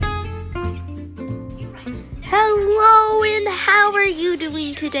how are you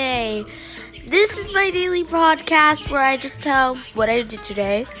doing today? This is my daily podcast where I just tell what I did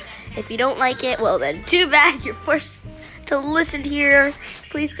today. If you don't like it, well then too bad, you're forced to listen here.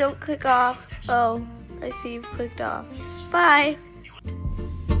 Please don't click off. Oh, I see you've clicked off. Bye.